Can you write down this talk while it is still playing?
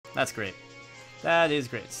That's great. That is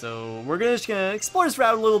great. So we're just gonna explore this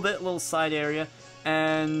route a little bit, a little side area,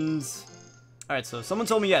 and all right. So someone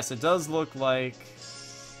told me yes, it does look like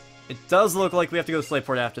we have to go to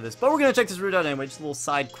Slateport after this, but we're gonna check this route out anyway. Just a little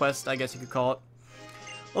side quest, I guess you could call it,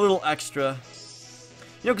 a little extra.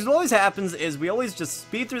 You know, because what always happens is we always just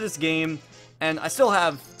speed through this game, and I still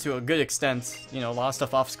have, to a good extent, you know, a lot of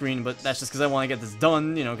stuff off screen, but that's just because I want to get this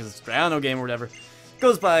done, you know, because it's a Drayano game or whatever. It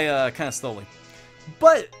goes by kind of slowly.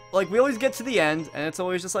 But, like, we always get to the end, and it's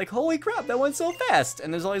always just like, holy crap, that went so fast!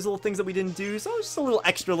 And there's all these little things that we didn't do, so it's just a little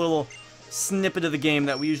extra little snippet of the game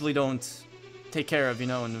that we usually don't take care of, you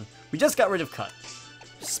know, and we just got rid of Cut.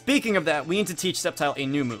 Speaking of that, we need to teach Sapphire a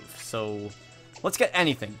new move, so let's get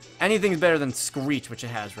anything. Anything's better than Screech, which it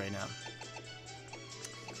has right now.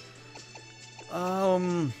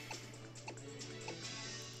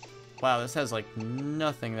 Wow, this has, like,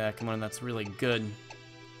 nothing that come on that's really good.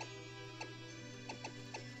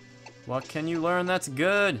 What can you learn that's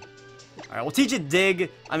good? Alright, we'll teach it Dig.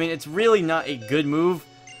 I mean, it's really not a good move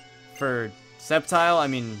for Sceptile. I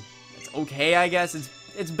mean, it's okay, I guess.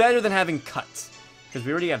 It's better than having Cut, because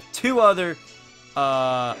we already have two other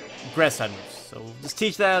grass type moves. So we'll just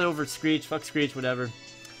teach that over Screech. Fuck Screech, whatever.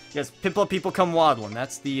 Yes, Piplup people come waddling.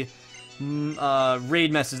 That's the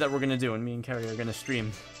raid message that we're gonna do, and me and Carrie are gonna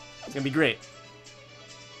stream. It's gonna be great.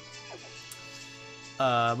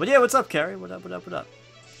 But yeah, what's up, Carrie? What up, what up, what up?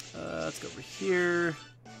 Let's go over here.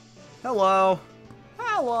 Hello.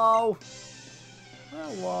 Hello.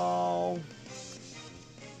 Hello.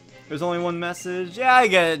 There's only one message. Yeah, I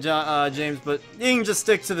get it, James, but you can just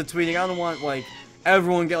stick to the tweeting. I don't want, like,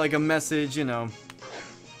 everyone get, like, a message, you know.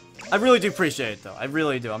 I really do appreciate it, though. I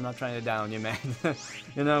really do. I'm not trying to down you, man.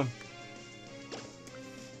 You know?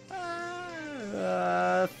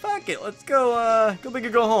 Fuck it. Let's go, go big or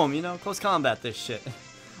go home, you know? Close combat this shit.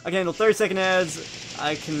 I can handle 30-second ads.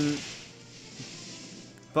 I can...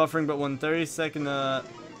 Buffering, but when 30-second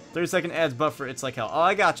ads buffer, it's like hell. Oh,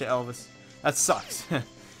 I gotcha, Elvis. That sucks.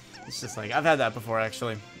 It's just like, I've had that before,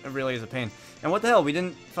 actually. It really is a pain. And what the hell, we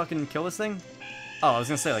didn't fucking kill this thing? Oh, I was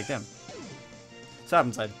gonna say, like, damn. So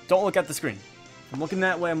happens, I don't look at the screen. If I'm looking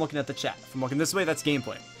that way, I'm looking at the chat. If I'm looking this way, that's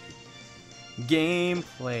gameplay.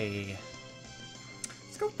 Gameplay.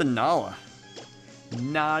 Let's go with the Nala.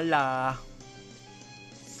 Nala.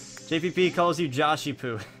 JPP calls you Joshy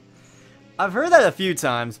Poo. I've heard that a few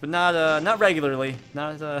times, but not regularly.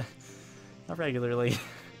 Not regularly.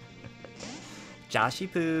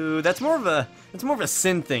 Joshy Poo. That's more of a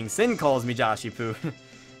Sin thing. Sin calls me Joshy Poo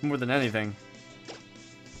more than anything.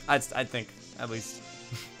 I'd think, at least.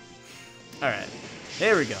 All right,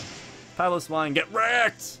 there we go. Pylos Wine, get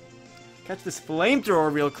wrecked. Catch this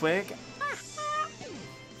flamethrower real quick.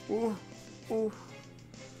 Ooh, ooh.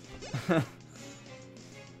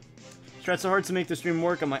 Tried so hard to make the stream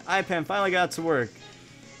work on my iPad, finally got it to work.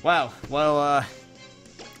 Wow, well,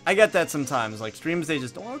 I get that sometimes. Like, streams, they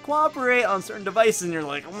just don't want to cooperate on certain devices, and you're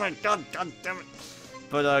like, oh my god, god damn it.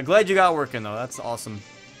 But, glad you got working, though. That's awesome.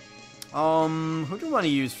 Who do we want to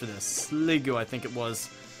use for this? Sligo, I think it was.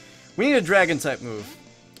 We need a Dragon-type move.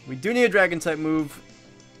 We do need a Dragon-type move,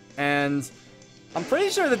 and I'm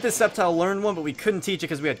pretty sure that this Sceptile learned one, but we couldn't teach it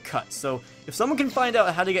because we had Cut. So, if someone can find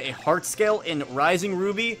out how to get a Heart Scale in Rising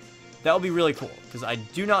Ruby, that would be really cool, because I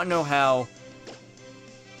do not know how.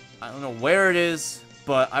 I don't know where it is,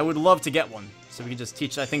 but I would love to get one. So we could just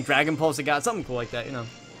teach, I think, Dragon Pulse it got something cool like that, you know.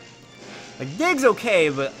 Like, Dig's okay,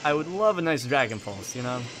 but I would love a nice Dragon Pulse, you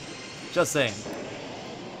know. Just saying.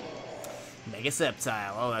 Mega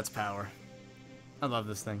Sceptile. Oh, that's power. I love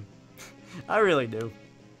this thing. I really do.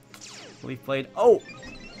 Leaf Blade. Oh!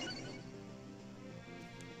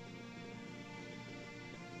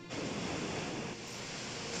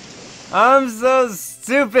 I'm so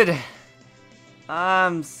stupid.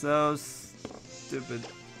 I'm so stupid.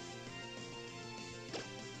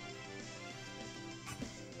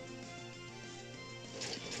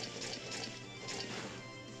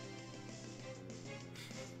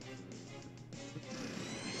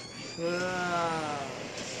 I'm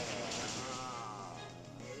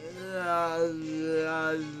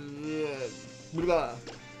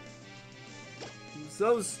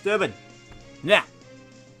so stupid. Yeah.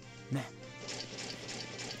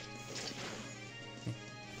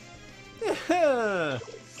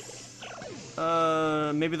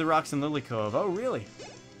 Maybe the rocks in Lily Cove. Oh, really?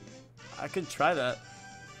 I could try that.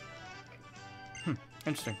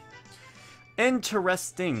 Interesting.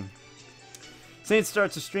 Interesting. Saint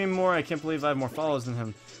starts to stream more. I can't believe I have more followers than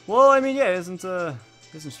him. Well, I mean, yeah, he doesn't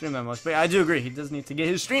stream that much, but yeah, I do agree. He does need to get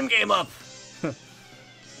his stream game up.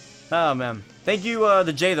 Oh man, thank you,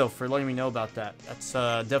 the J though, for letting me know about that. That's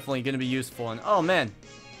definitely gonna be useful. And oh man,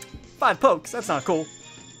 5 pokes, that's not cool.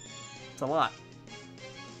 It's a lot.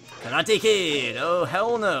 Karate Kid! Oh,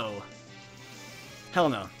 hell no. Hell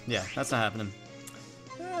no. Yeah, that's not happening.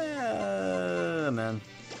 Man.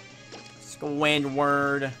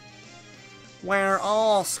 Squidward. We're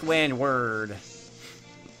all Squidward.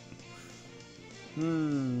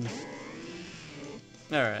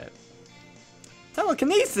 Alright.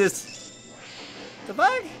 Telekinesis? The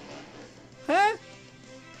bug? Huh?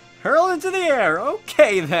 Hurl into the air.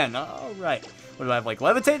 Okay then. Alright. What do I have, like,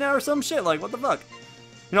 levitate now or some shit? Like, what the fuck?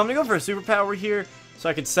 You know, I'm gonna go for a superpower here so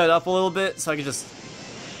I could set up a little bit so I could just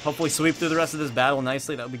hopefully sweep through the rest of this battle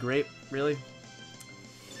nicely. That would be great. Really.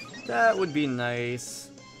 That would be nice.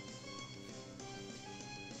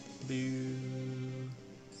 I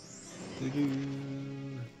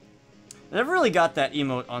never really got that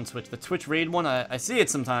emote on Twitch. The Twitch raid one, I see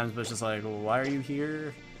it sometimes, but it's just like, well, why are you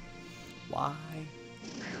here? Why?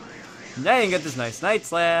 Now you can get this nice Night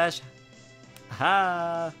Slash.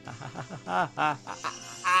 Ha ha.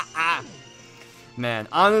 Man,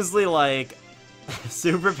 honestly, like,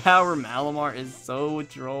 Superpower Malamar is so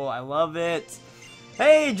troll. I love it.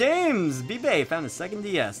 Hey, James! B-Bay found a second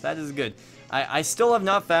DS. That is good. I still have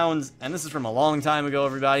not found, and this is from a long time ago,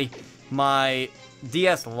 everybody, my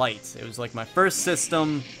DS Lite. It was like my first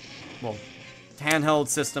system, well, handheld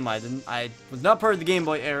system. I was not part of the Game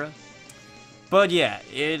Boy era. But yeah,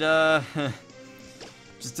 it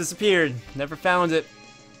just disappeared. Never found it.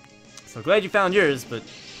 So glad you found yours, but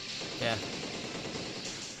yeah.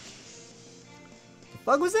 The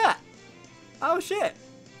fuck was that? Oh shit.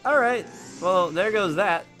 Alright. Well, there goes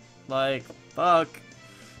that. Like, fuck.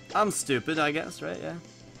 I'm stupid, I guess, right? Yeah.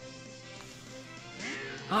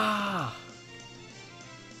 Ah.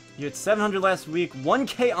 You had 700 last week,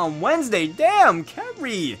 1K on Wednesday. Damn,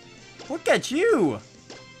 Kerry. Look at you.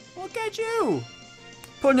 Look at you.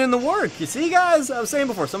 Putting in the work. You see, guys? I was saying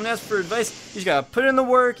before, someone asked for advice. You just gotta put in the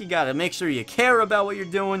work. You gotta make sure you care about what you're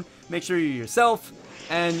doing. Make sure you're yourself.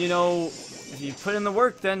 And, you know, if you put in the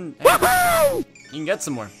work, then hey, you can get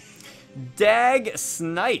somewhere. Dag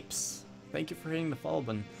Snipes. Thank you for hitting the follow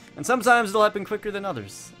button. And sometimes it'll happen quicker than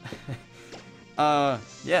others. Yeah.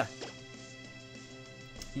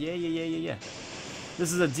 Yeah.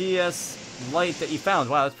 This is a DS Lite that you found.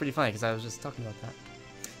 Wow, that's pretty funny, because I was just talking about that.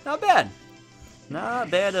 Not bad. Not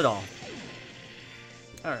bad at all.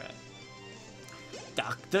 Alright.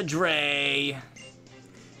 Dr. Dre.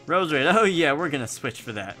 Rose Raid. Oh yeah, we're gonna switch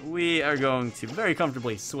for that. We are going to very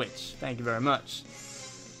comfortably switch. Thank you very much.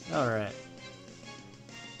 Alright.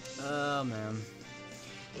 Oh man.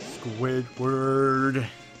 Squidward.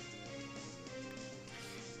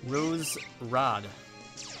 Rose Rod.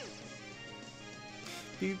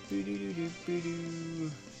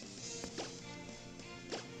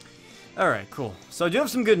 Alright, cool. So I do have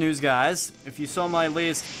some good news, guys. If you saw my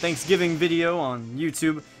latest Thanksgiving video on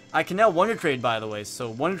YouTube, I can now Wonder Trade, by the way. So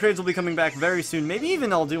Wonder Trades will be coming back very soon. Maybe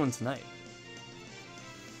even I'll do one tonight.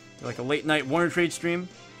 Like a late night Wonder Trade stream.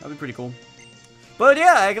 That'd be pretty cool. But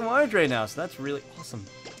yeah, I can Wonder Trade now, so that's really awesome.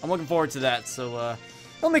 I'm looking forward to that. So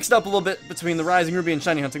I'll mix it up a little bit between the Rising Ruby and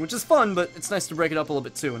Shiny Hunting, which is fun, but it's nice to break it up a little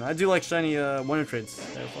bit too. And I do like Shiny Wonder Trades.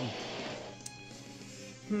 They're fun.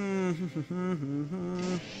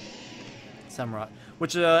 Samurott.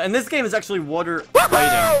 Which, in this game is actually water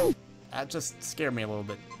fighting. That just scared me a little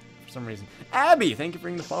bit for some reason. Abby, thank you for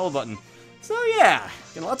hitting the follow button. So yeah,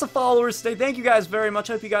 getting lots of followers today. Thank you guys very much.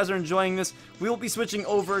 I hope you guys are enjoying this. We will be switching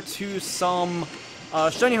over to some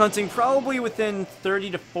Shiny Hunting probably within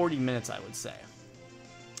 30 to 40 minutes, I would say.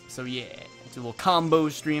 So yeah, it's a little combo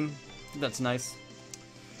stream. That's nice.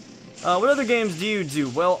 What other games do you do?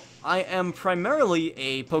 Well, I am primarily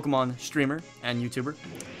a Pokemon streamer and YouTuber.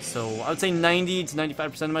 So I would say 90 to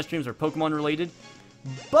 95% of my streams are Pokemon related.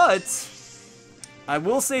 But I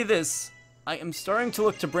will say this, I am starting to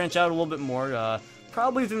look to branch out a little bit more.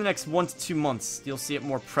 Probably within the next 1 to 2 months, you'll see it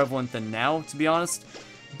more prevalent than now, to be honest.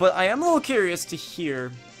 But I am a little curious to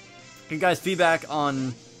hear your guys' feedback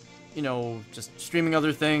on, you know, just streaming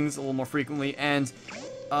other things a little more frequently. And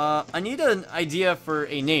I need an idea for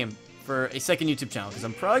a name for a second YouTube channel, because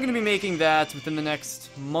I'm probably going to be making that within the next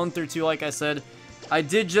month or two, like I said. I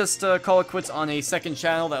did just call it quits on a second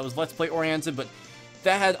channel that was Let's Play oriented, but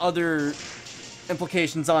that had other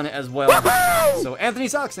implications on it as well. So, Anthony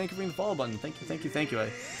Socks, thank you for hitting the follow button. Thank you. I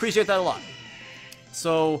appreciate that a lot.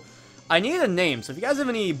 So, I need a name. So, if you guys have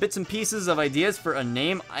any bits and pieces of ideas for a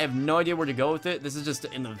name, I have no idea where to go with it. This is just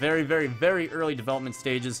in the very, very, very early development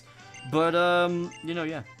stages. But, you know,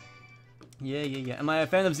 yeah. Yeah. Am I a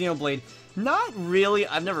fan of Xenoblade? Not really.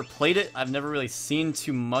 I've never played it. I've never really seen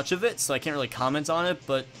too much of it, so I can't really comment on it,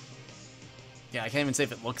 but yeah, I can't even say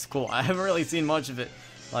if it looks cool. I haven't really seen much of it.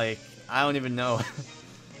 Like, I don't even know.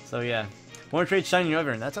 So yeah. Want to create Shiny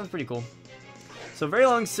Overend. That sounds pretty cool. So, very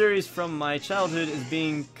long series from my childhood is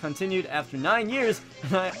being continued after 9 years,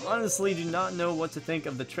 and I honestly do not know what to think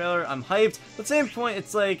of the trailer. I'm hyped, but at the same point,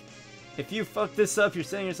 it's like, if you fuck this up, you're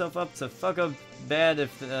setting yourself up to fuck up bad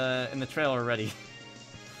if in the trailer already.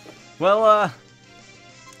 Well,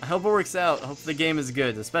 I hope it works out. I hope the game is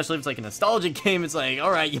good, especially if it's like a nostalgic game. It's like,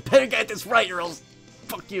 alright, you better get this right or else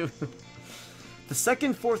fuck you. The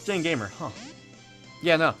second 4th gen gamer, huh?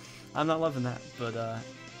 Yeah, no, I'm not loving that, but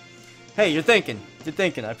hey, you're thinking. You're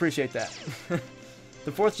thinking. I appreciate that.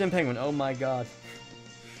 The 4th gen penguin. Oh my god.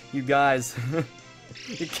 You guys.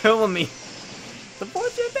 You're killing me. The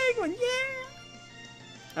 4th gen penguin.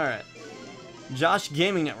 Yeah. Alright. Josh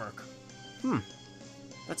Gaming Network.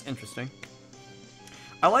 That's interesting.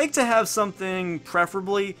 I like to have something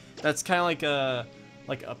preferably that's kind of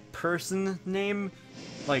like a person name.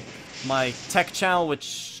 Like my tech channel,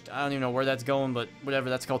 which I don't even know where that's going, but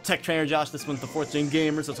whatever, that's called Tech Trainer Josh. This one's the 4th gen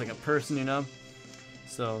gamer, so it's like a person, you know?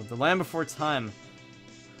 So, The Land Before Time.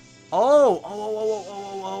 Oh,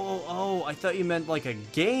 I thought you meant like a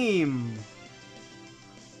game.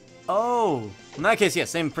 Oh, in that case, yeah,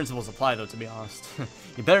 same principles apply though, to be honest.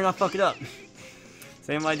 You better not fuck it up.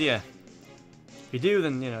 Same idea. If you do,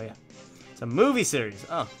 then, you know, yeah. It's a movie series.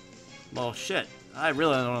 Oh, well, shit. I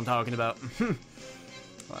really don't know what I'm talking about.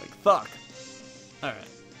 Like, fuck. Alright.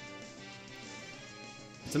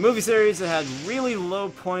 It's a movie series that had really low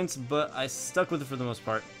points, but I stuck with it for the most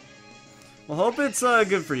part. Well, hope it's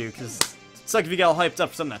good for you, because it sucks if you got all hyped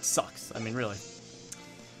up for something that sucks. I mean, really.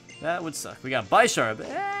 That would suck. We got Bisharp.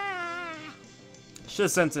 Should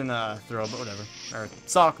have sent in Throw, but whatever. Or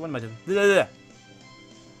Sock. What am I doing?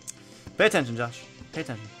 Pay attention, Josh. Pay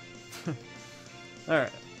attention.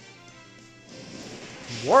 Alright.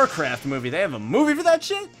 Warcraft movie. They have a movie for that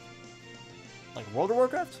shit? Like World of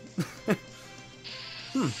Warcraft?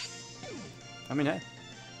 I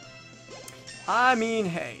mean,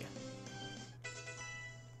 hey.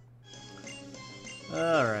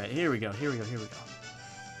 Alright, here we go.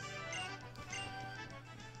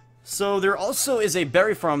 So, there also is a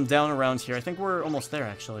berry farm down around here. I think we're almost there,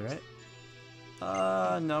 actually, right?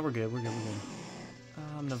 No, we're good. I'm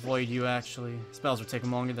gonna avoid you, actually. Spells are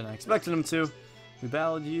taking longer than I expected them to. We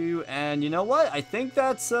battled you, and you know what? I think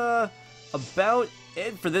that's, about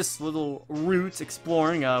it for this little route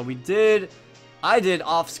exploring. I did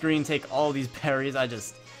off-screen take all these berries. I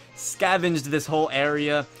just scavenged this whole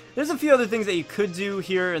area. There's a few other things that you could do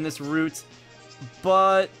here in this route,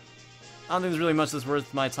 but I don't think there's really much that's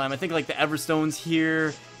worth my time. I think like the Everstone's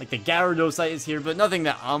here, like the Gyarados site is here, but nothing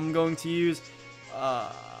that I'm going to use.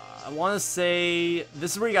 I want to say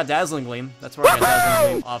this is where you got Dazzling Gleam. That's where I got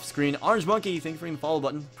Dazzling Gleam off screen. Orange Monkey, thank you for hitting the follow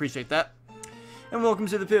button. Appreciate that. And welcome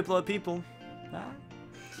to the Pipla people.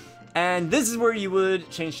 And this is where you would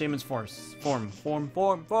change Shaman's form.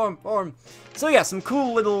 So yeah, some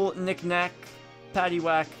cool little knick-knack,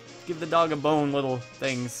 paddywhack, give the dog a bone little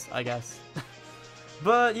things, I guess.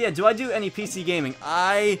 But yeah, do I do any PC gaming?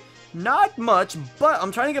 Not much, but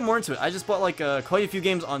I'm trying to get more into it. I just bought like quite a few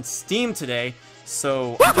games on Steam today,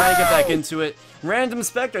 so I'm trying to get back into it. Random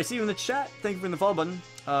Spectre, I see you in the chat. Thank you for the follow button.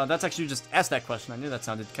 That's actually just asked that question. I knew that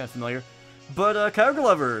sounded kind of familiar. But Kyogre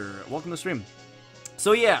Lover, welcome to the stream.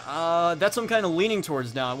 So yeah, that's what I'm kind of leaning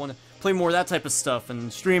towards now. I want to play more of that type of stuff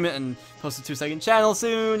and stream it and post a 2-second channel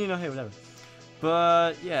soon. You know, hey, whatever.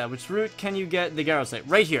 But yeah, which route can you get the Gyarados site?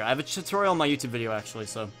 Right here. I have a tutorial on my YouTube video actually,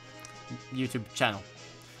 so YouTube channel.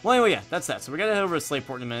 Well, anyway, yeah, that's that. So we're gonna head over to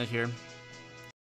Slateport in a minute here.